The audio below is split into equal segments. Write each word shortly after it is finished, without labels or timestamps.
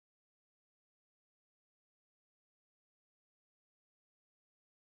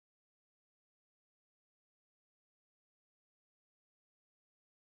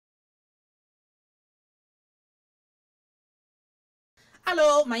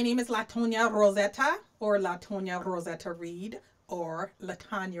Hello, my name is LaTonya Rosetta, or LaTonya Rosetta Reed, or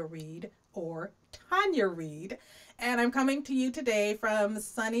LaTonya Reed, or Tanya Reed, and I'm coming to you today from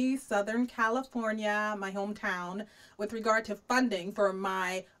sunny Southern California, my hometown, with regard to funding for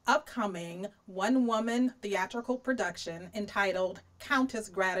my upcoming one-woman theatrical production entitled Countess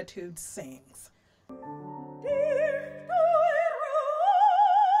Gratitude Sings.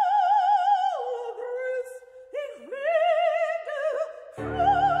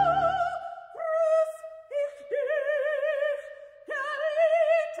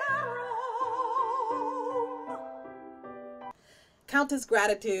 Countess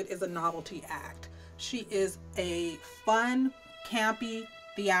Gratitude is a novelty act. She is a fun, campy,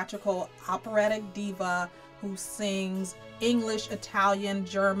 theatrical, operatic diva who sings English, Italian,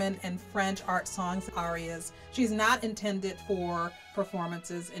 German, and French art songs, arias. She's not intended for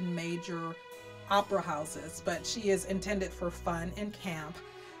performances in major opera houses, but she is intended for fun and camp.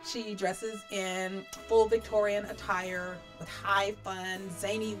 She dresses in full Victorian attire with high fun,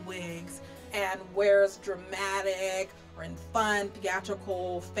 zany wigs, and wears dramatic or in fun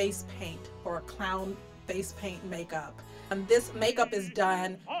theatrical face paint or clown face paint makeup. And this makeup is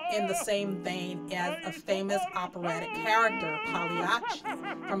done in the same vein as a famous operatic character,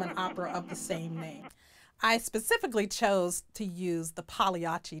 Pagliacci, from an opera of the same name. I specifically chose to use the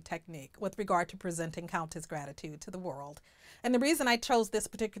Pagliacci technique with regard to presenting Countess Gratitude to the world. And the reason I chose this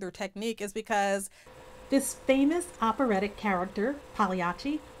particular technique is because this famous operatic character,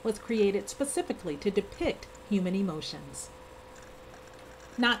 Pagliacci, was created specifically to depict human emotions.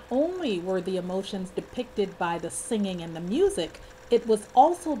 Not only were the emotions depicted by the singing and the music, it was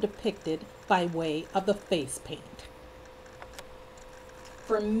also depicted by way of the face paint.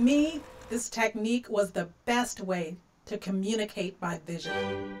 For me, this technique was the best way to communicate my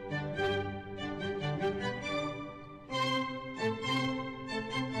vision.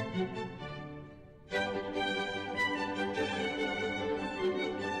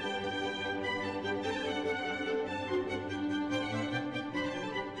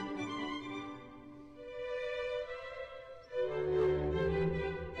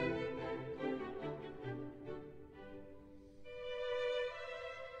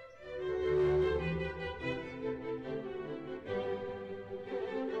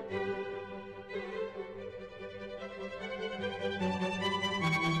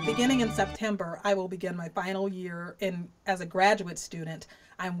 Beginning in September, I will begin my final year as a graduate student.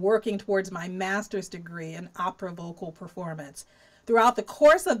 I'm working towards my master's degree in opera vocal performance. Throughout the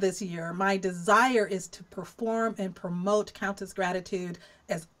course of this year, my desire is to perform and promote Countess Gratitude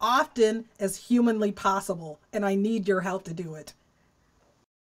as often as humanly possible, and I need your help to do it.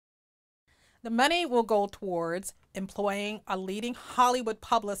 The money will go towards employing a leading Hollywood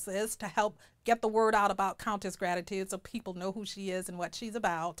publicist to help get the word out about Countess Gratitude so people know who she is and what she's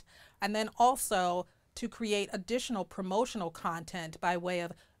about, and then also to create additional promotional content by way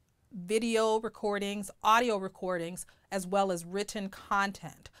of video recordings, audio recordings, as well as written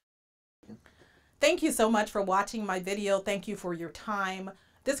content. Thank you so much for watching my video. Thank you for your time.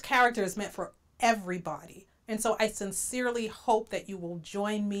 This character is meant for everybody, and so I sincerely hope that you will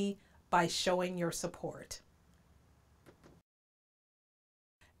join me by showing your support.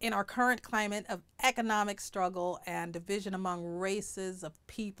 In our current climate of economic struggle and division among races of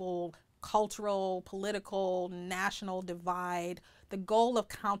people, cultural, political, national divide, the goal of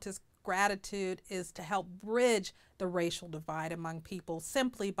Countess Gratitude is to help bridge the racial divide among people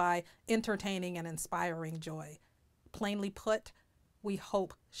simply by entertaining and inspiring joy. Plainly put, we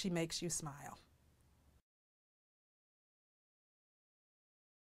hope she makes you smile.